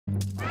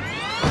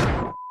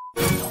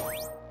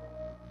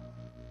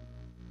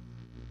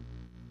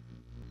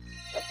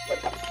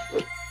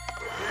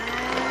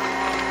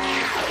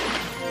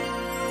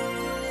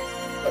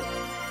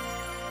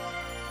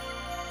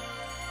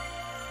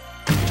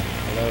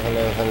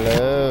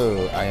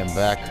Hello. I am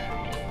back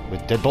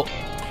with Deadbolt.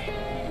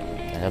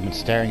 And I've been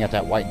staring at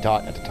that white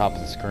dot at the top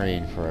of the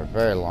screen for a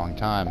very long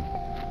time.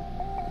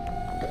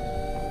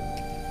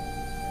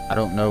 I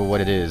don't know what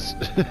it is.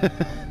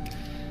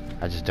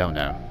 I just don't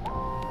know.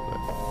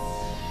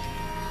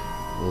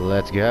 But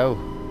let's go.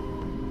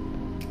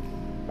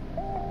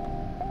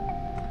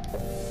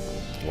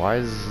 Why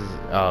is...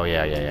 Oh,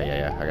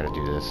 yeah. I gotta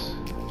do this.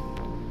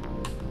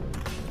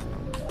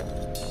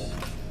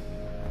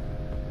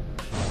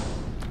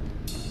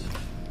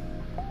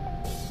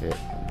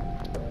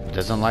 It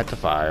doesn't light the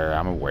fire,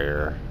 I'm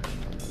aware.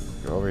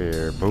 Go over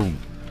here, boom.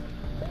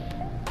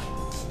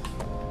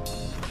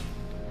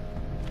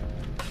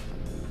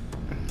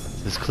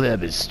 This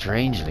club is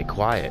strangely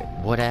quiet.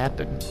 What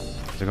happened?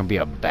 Is there gonna be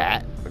a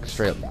bat? Like a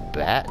straight up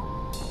bat?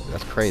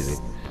 That's crazy.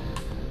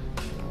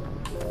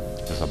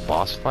 Is this a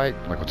boss fight?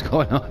 Like, what's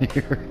going on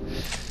here?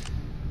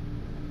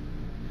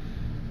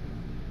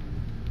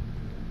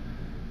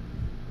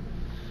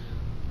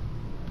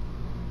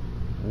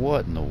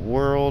 What in the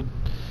world?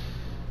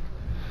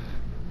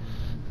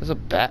 There's a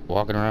bat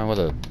walking around with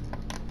a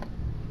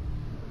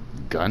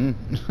gun.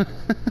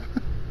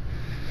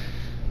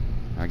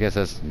 I guess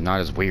that's not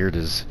as weird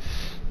as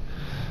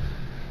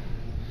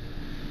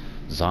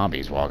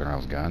zombies walking around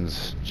with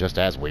guns. Just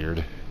as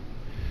weird.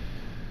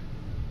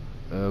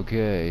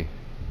 Okay.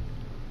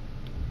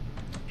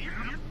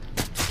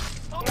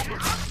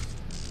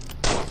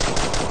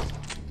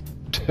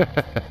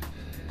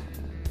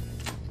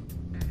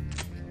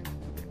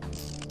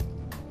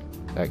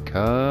 That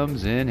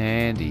comes in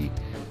handy.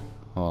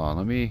 Hold on,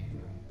 let me...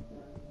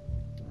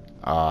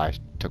 I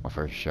took my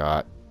first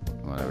shot.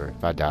 Whatever.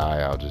 If I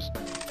die, I'll just...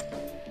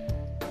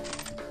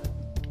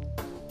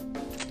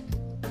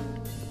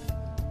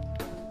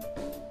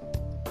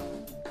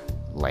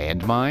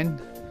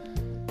 Landmine?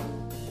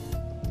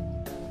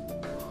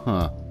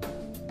 Huh.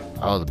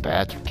 Oh, the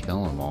bats are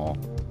killing them all.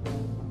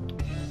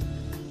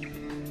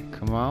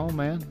 Come on,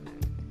 man.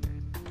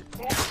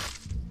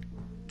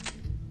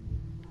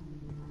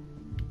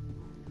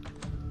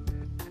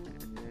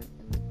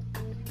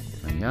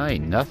 I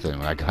ain't nothing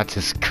when I got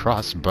this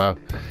crossbow.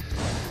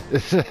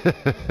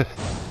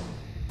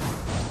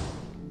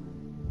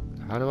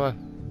 How do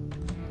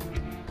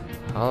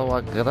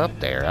I get up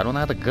there? I don't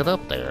know how to get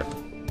up there.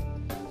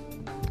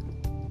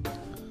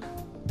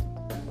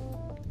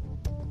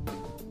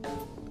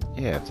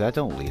 Yeah, if that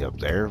don't lead up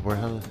there, where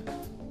hell?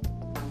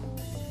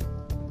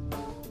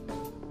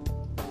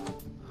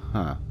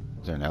 Huh.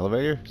 Is there an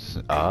elevator?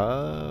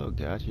 Oh,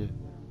 gotcha.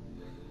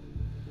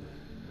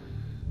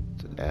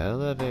 It's an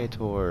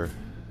elevator.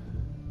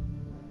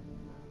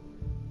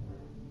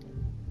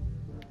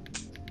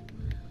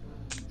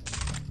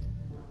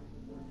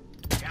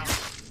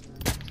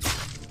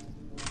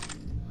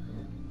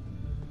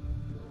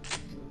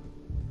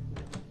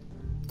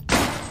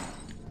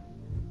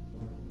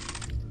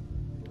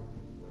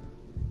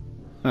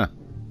 Huh.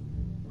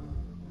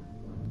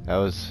 That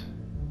was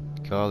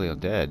Call the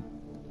Undead.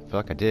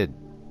 Fuck, I did.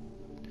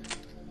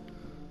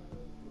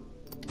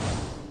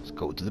 Let's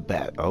go to the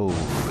bat. Oh,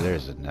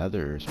 there's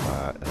another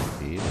spot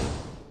up here.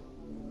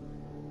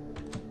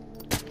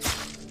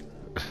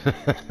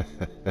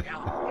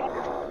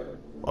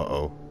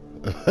 Uh-oh.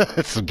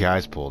 Some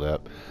guys pulled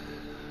up.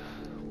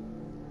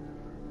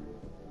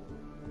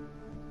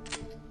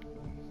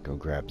 Go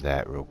grab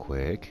that real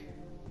quick.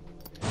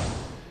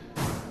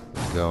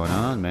 What's going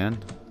on, man?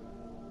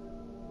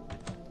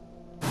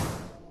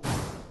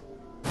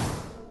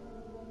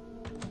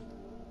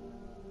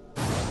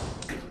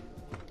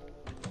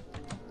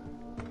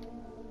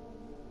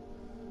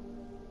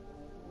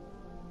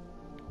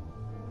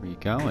 Where you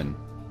going?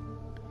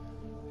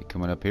 You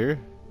coming up here?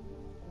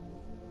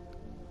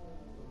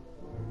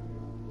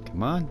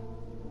 Come on.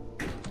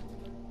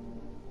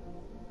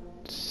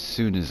 As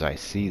soon as I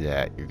see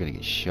that, you're gonna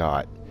get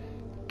shot.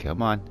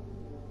 Come on.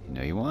 You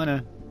know you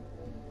wanna.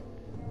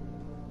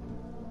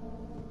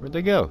 Where'd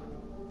they go?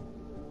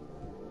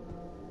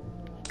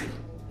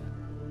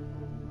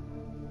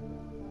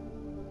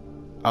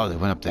 Oh, they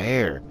went up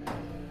there.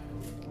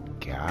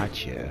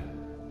 Gotcha.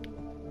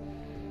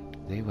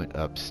 They went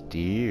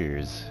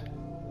upstairs.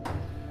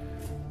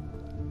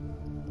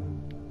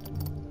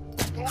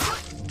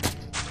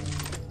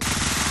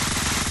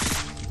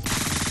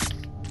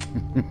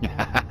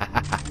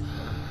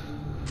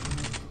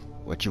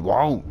 What you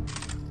want?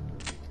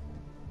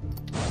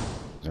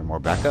 Is there more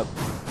backup?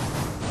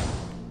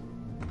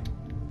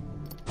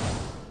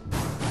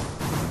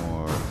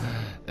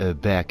 More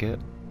backup?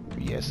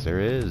 Yes, there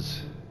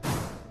is.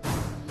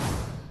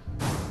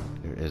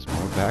 There is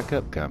more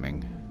backup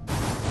coming.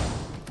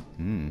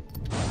 You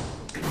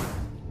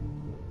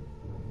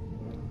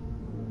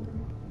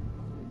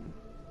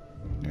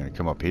gonna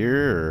come up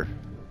here, or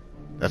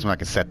that's when I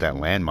can set that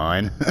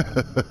landmine.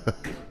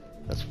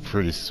 That's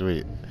pretty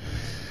sweet.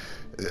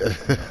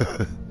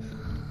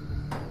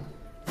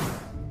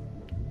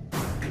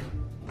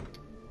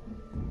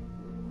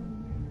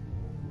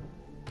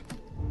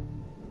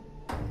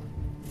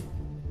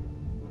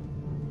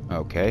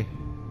 Okay.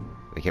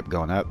 They kept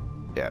going up.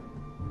 Yeah.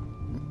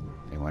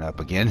 went up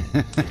again.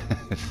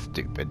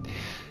 Stupid.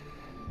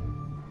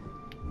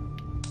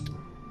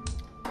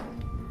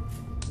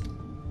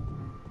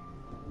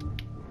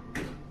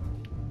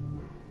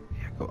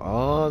 Yeah, go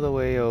all the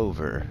way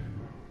over.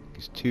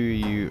 Because 2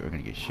 of you are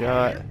gonna get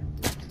shot.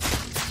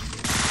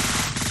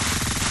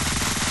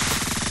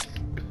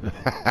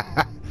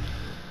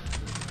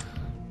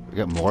 We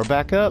got more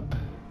backup?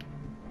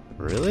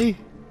 Really?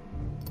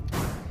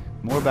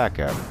 More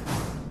backup.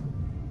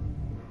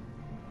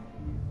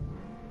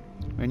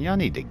 Man, y'all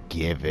need to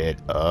give it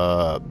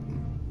up.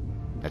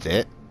 That's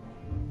it?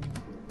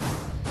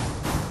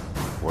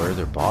 Where are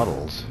their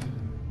bottles?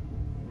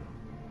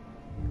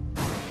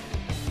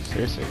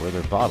 Seriously, where are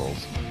their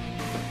bottles?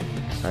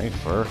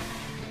 Cypher.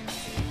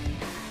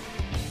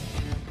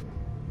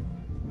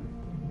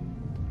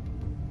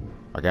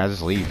 Alright guys,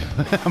 just leave.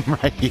 I'm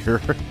right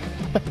here.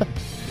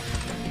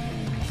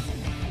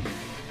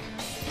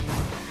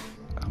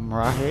 I'm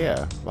right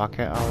here. Why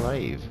can't I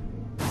leave?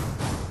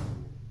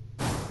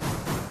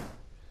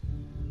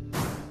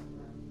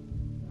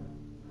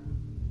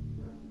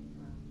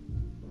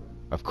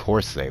 Of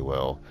course they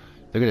will.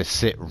 They're gonna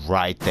sit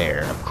right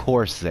there. Of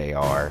course they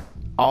are.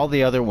 All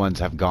the other ones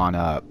have gone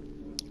up,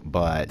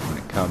 but when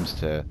it comes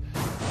to...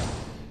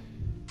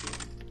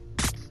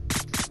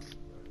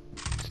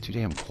 It's too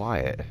damn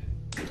quiet.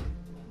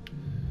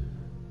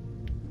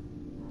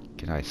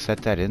 Can I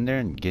set that in there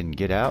and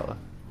get out?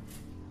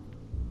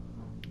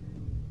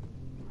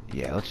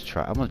 Yeah, let's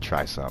try. I'm gonna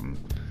try something.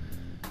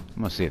 I'm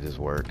gonna see if this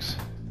works.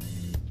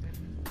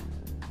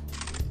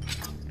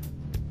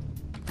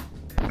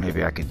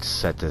 Maybe I could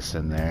set this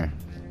in there,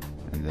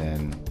 and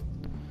then...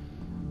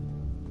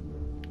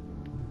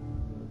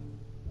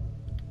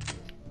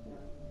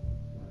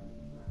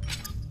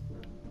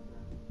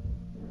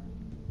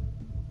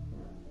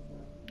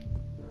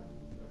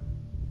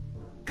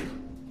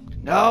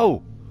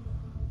 No!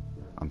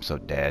 I'm so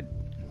dead.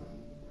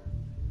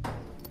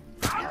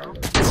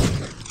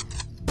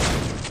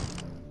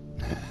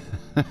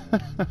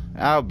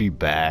 I'll be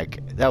back.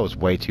 That was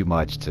way too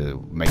much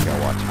to make y'all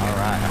watch.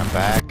 Alright, I'm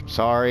back.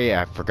 Sorry,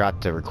 I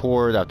forgot to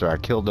record after I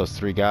killed those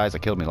 3 guys that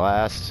killed me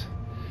last.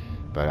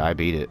 But I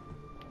beat it.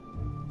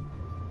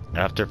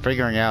 After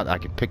figuring out I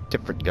could pick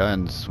different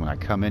guns when I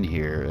come in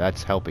here,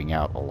 that's helping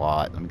out a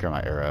lot. Let me grab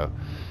my arrow.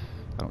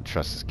 I don't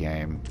trust this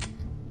game.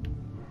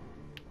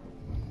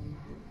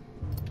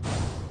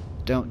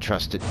 Don't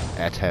trust it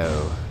at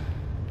all.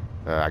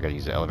 I gotta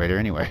use the elevator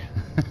anyway.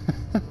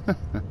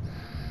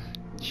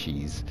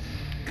 Jeez.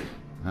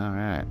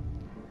 Alright.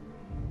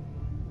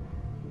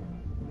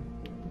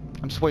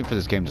 I'm just waiting for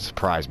this game to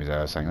surprise me, though.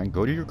 I was saying, like,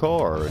 go to your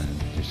car, and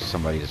there's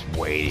somebody just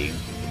waiting.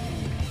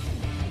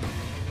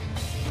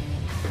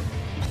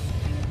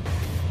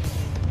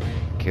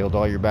 Killed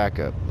all your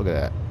backup. Look at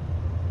that.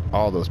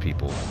 All those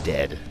people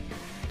dead.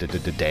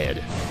 Dead.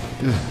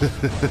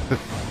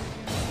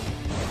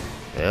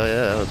 Hell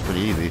yeah, that was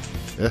pretty easy.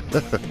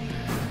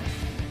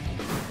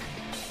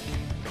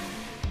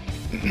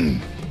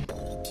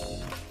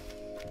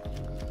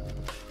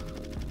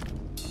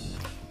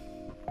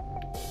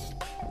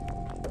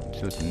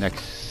 So the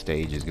next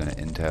stage is gonna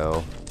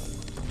intel.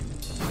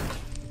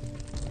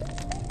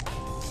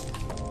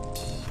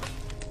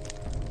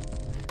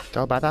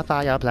 Go by the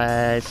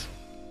fireplace.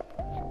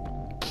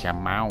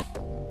 Come out.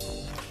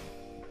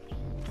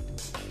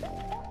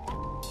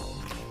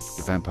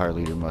 The vampire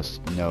leader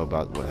must know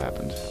about what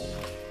happened.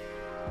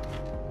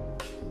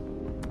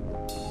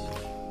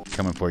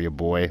 Coming for you,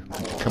 boy.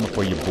 Coming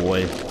for you,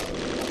 boy.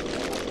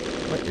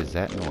 What is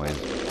that noise?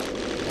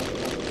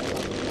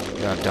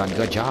 You have done a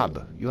good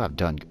job. You have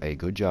done a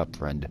good job,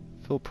 friend.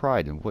 Feel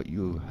pride in what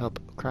you help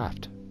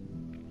craft.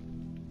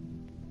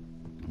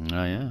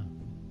 Oh, yeah.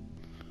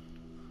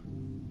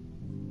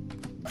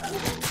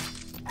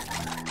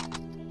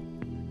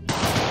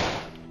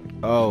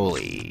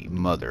 Holy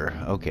mother.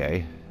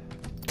 Okay.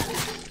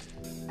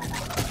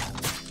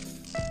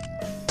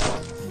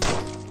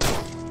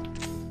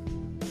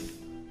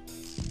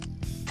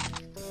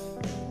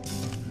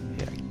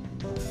 Yeah.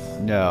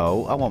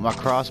 No, I want my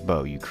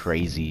crossbow, you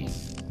crazy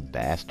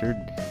bastard.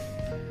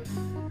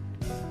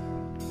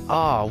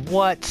 Oh,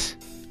 what?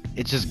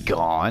 It's just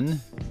gone?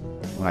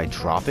 When I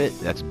drop it?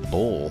 That's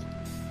bull.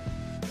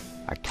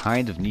 I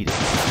kind of need it.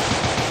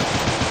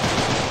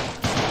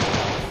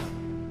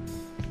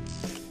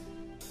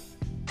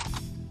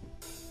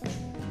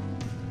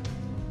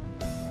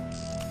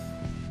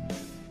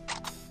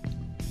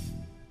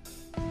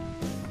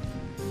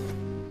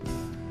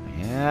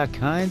 Yeah, I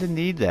kind of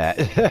need that.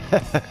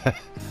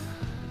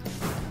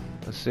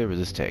 Let's see where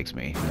this takes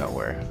me.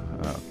 Nowhere.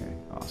 Okay,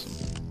 awesome.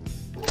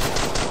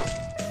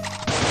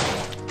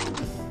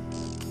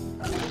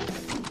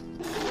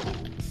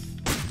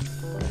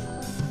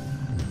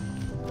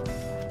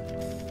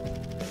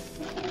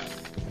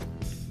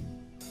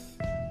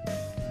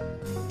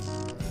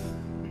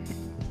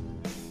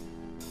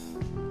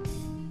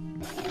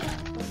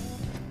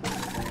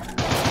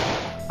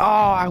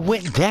 Oh, I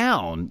went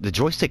down. The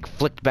joystick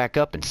flicked back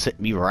up and sent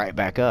me right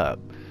back up.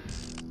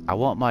 I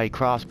want my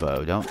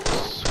crossbow. Don't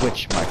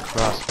switch my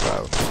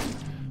crossbow.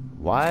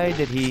 Why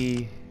did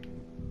he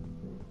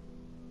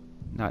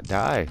not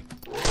die?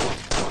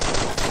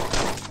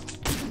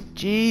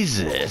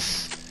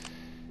 Jesus!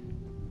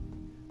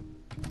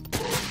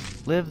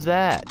 Live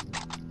that,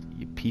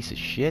 you piece of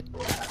shit.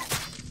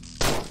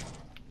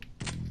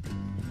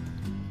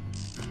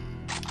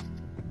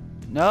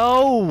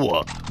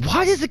 No!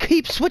 Why does it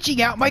keep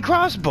switching out my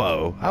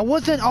crossbow? I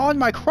wasn't on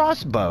my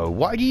crossbow.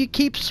 Why do you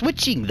keep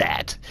switching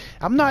that?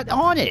 I'm not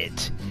on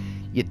it.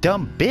 You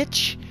dumb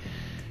bitch.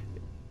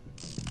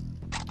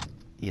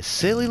 You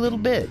silly little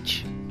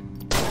bitch.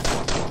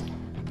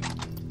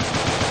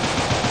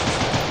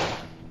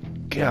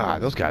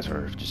 God, those guys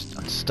are just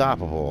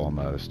unstoppable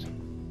almost.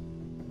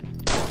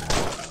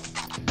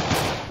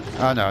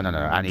 Oh, no, no, no.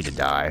 I need to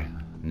die.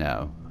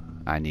 No.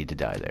 I need to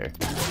die there.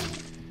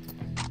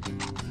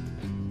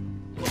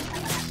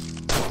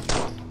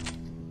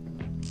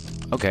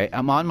 Okay,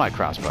 I'm on my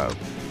crossbow.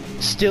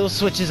 Still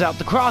switches out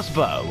the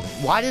crossbow.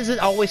 Why does it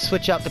always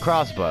switch out the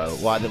crossbow?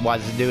 Why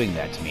is it doing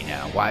that to me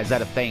now? Why is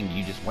that a thing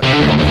you just want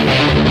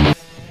to...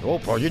 Oh,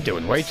 bro, you're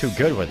doing way too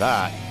good with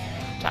that.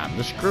 Time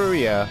to screw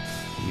ya.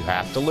 You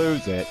have to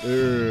lose it.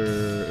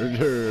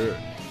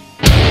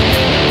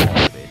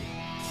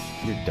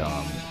 You're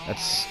dumb.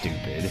 That's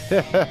stupid.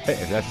 If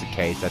that's the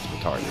case, that's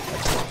retarded.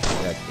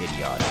 That's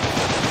idiotic.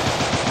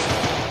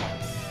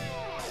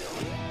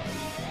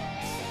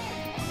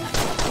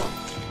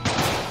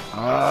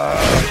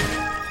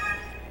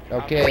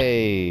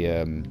 Okay,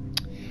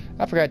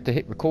 I forgot to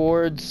hit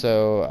record,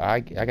 so I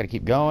gotta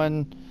keep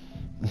going.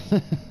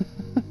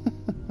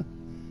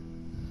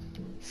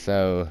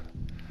 So,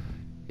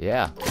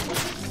 yeah.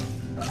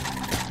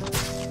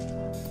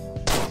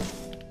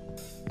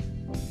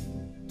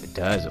 It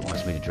does, it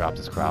wants me to drop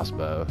this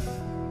crossbow.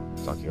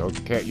 It's like, you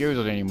can't use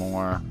it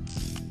anymore.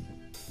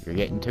 You're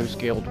getting too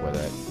skilled with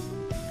it.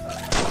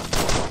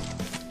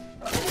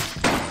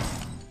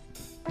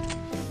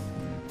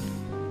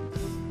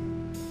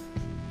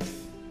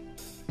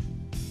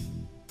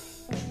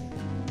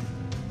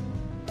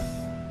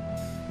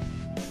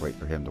 Wait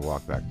for him to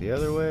walk back the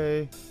other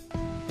way.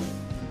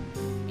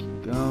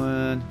 Keep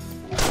going.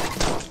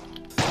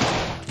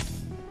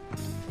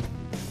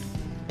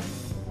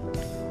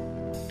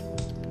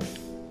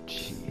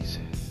 Jeez.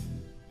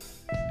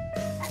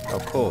 Oh,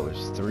 cool.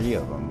 There's 3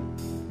 of them.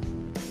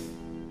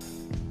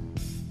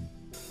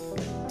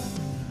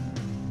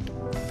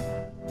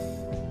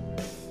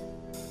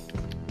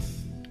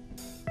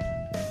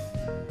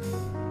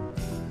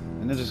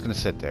 And they're just gonna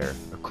sit there.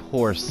 Of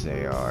course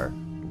they are.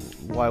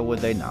 Why would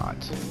they not?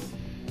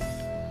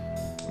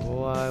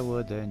 Why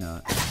would they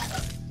not?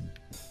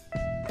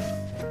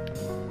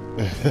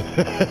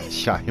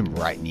 Shot him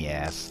right in the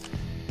ass.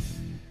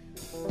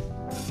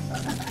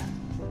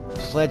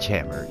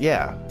 Sledgehammer,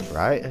 yeah,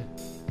 right?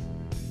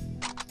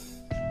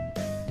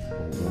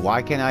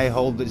 Why can't I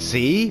hold it?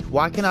 See?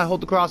 Why can't I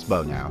hold the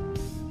crossbow now?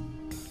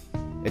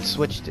 It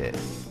switched it.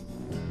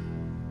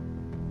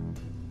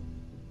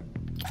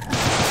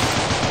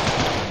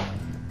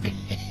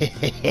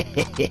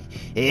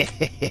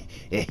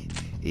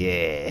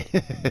 Yeah.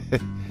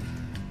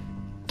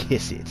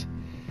 Kiss it.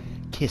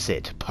 Kiss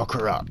it.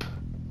 Pucker up.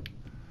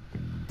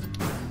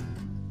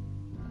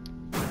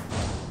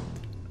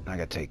 I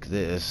gotta take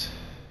this.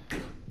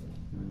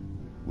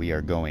 We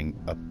are going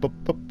up,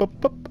 up, up,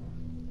 up, up.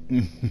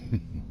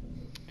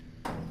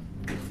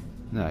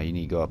 No, you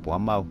need to go up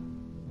one more.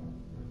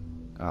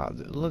 Oh,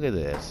 look at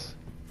this.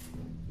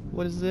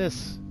 What is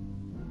this?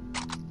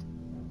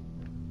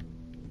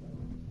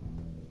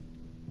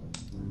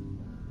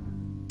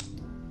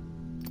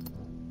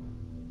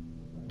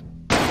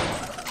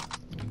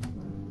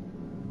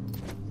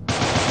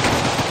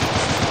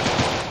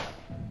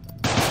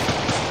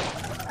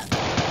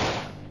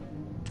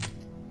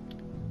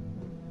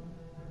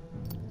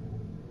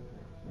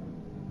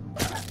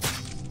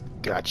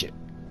 Gotcha.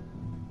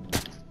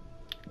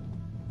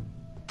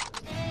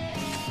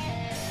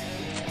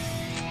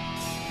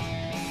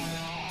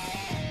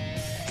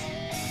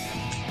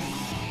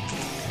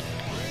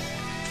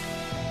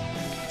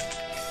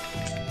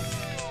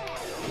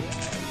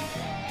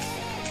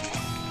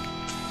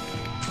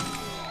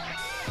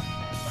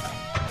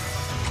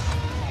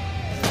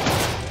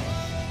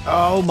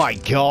 Oh my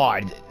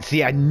god.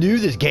 See, I knew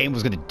this game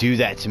was going to do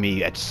that to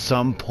me at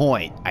some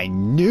point. I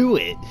knew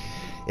it.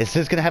 It's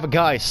just gonna have a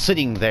guy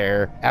sitting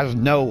there out of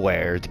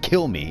nowhere to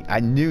kill me. I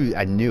knew it.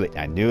 I knew it.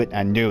 I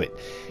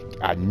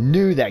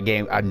knew that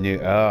game. I knew.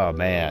 Oh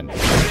man.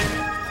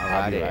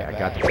 Alrighty, I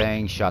got the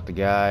thing, shot the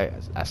guy.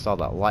 I saw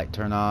that light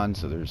turn on,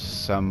 so there's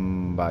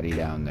somebody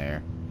down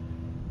there.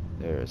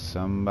 There's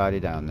somebody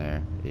down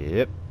there.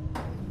 Yep.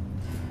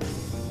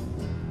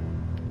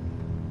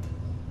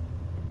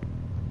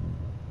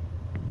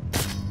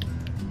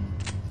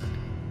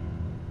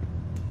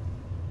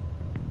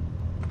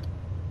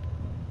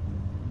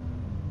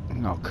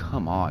 Oh,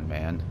 come on,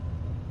 man.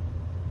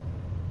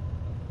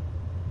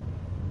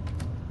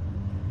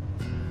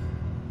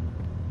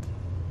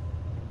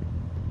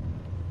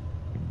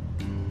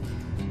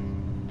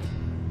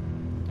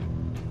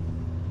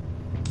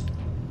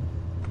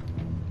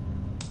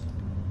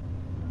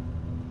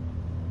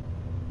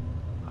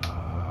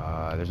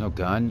 there's no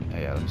gun?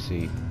 Yeah, let me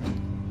see.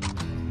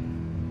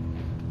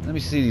 Let me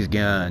see these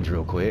guns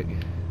real quick.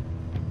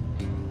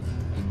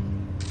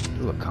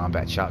 Ooh, a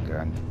combat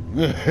shotgun.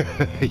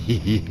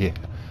 Yeah.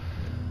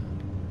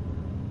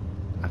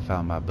 I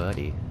found my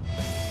buddy.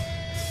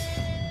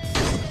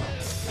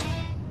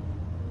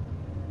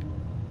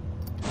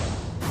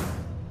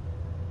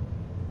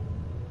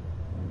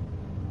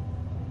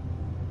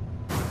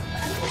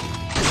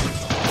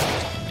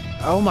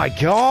 Oh my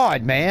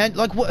god, man!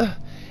 Like what?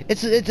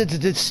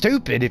 It's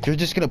stupid if you're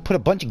just gonna put a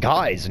bunch of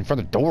guys in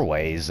front of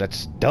doorways.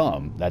 That's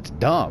dumb. That's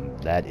dumb.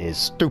 That is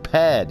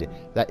stupid.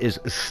 That is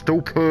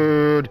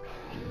stupid.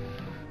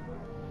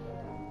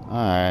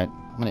 Alright,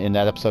 I'm gonna end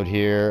that episode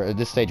here.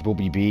 This stage will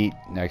be beat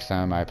next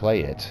time I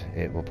play it.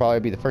 It will probably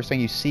be the first thing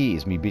you see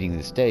is me beating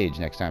this stage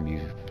next time you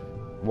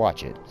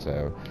watch it.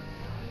 So,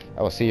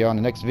 I will see you on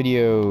the next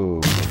video.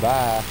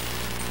 Bye.